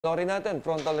Sorry natin,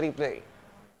 frontal replay.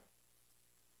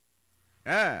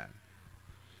 And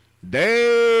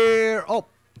they're up.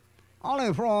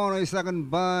 Only for a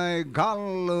second by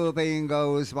Galloping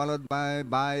Goes, followed by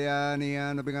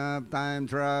Bayanihan, picking up Time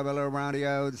Traveler around the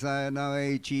outside. Now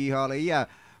ACHI Holly, yeah.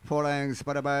 4 lengths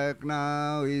for the back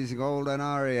now is Golden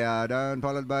Aria, then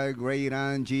followed by Great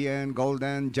Angie and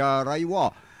Golden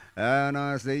Jaraiwa. And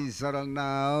as they settle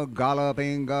now,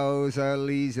 Galloping Goes at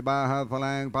least by half a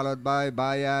length, followed by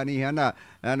Bayanihan.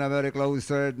 And a very close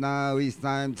third now is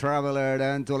Time Traveler,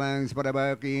 then 2 lengths for the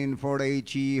back in for the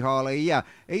ACHI Holly. Yeah,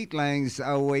 8 lengths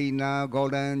away now,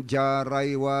 Golden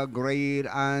Jaraiwa, Great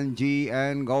Angie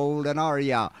and Golden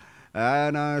Aria.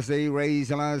 And as they race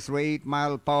the last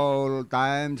 8-mile pole,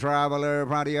 Time Traveler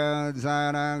from the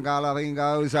outside and Galloping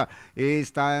Goes is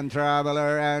Time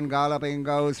Traveler and Galloping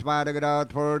Goes fighting it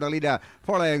out for the leader.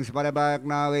 4 lengths by the back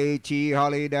now, ACHI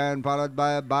Holly, then followed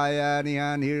by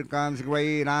Bayanihan. Here comes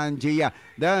Great Angie,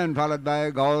 then followed by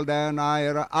Golden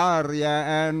Aria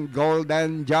and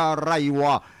Golden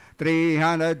Jaraiwa.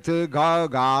 300 to go,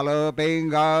 Galloping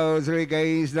Goes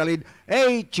regains the lead.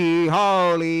 ACHI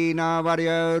Holly now by the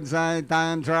outside,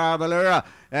 Time Traveler.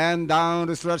 And down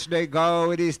the stretch they go,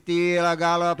 it is still a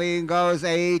Galloping Goes.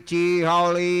 ACHI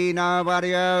Holly now by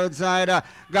the outside,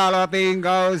 Galloping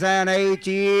Goes and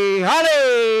ACHI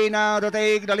Holly now to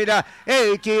take the lead.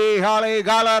 ACHI Holly,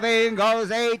 Galloping Goes,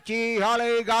 ACHI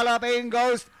Holly, Galloping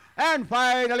Goes. And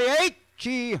finally,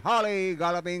 ACHI Holly,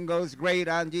 Galloping Goes, Great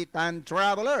Angie, Time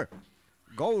Traveler,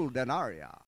 Golden Aria.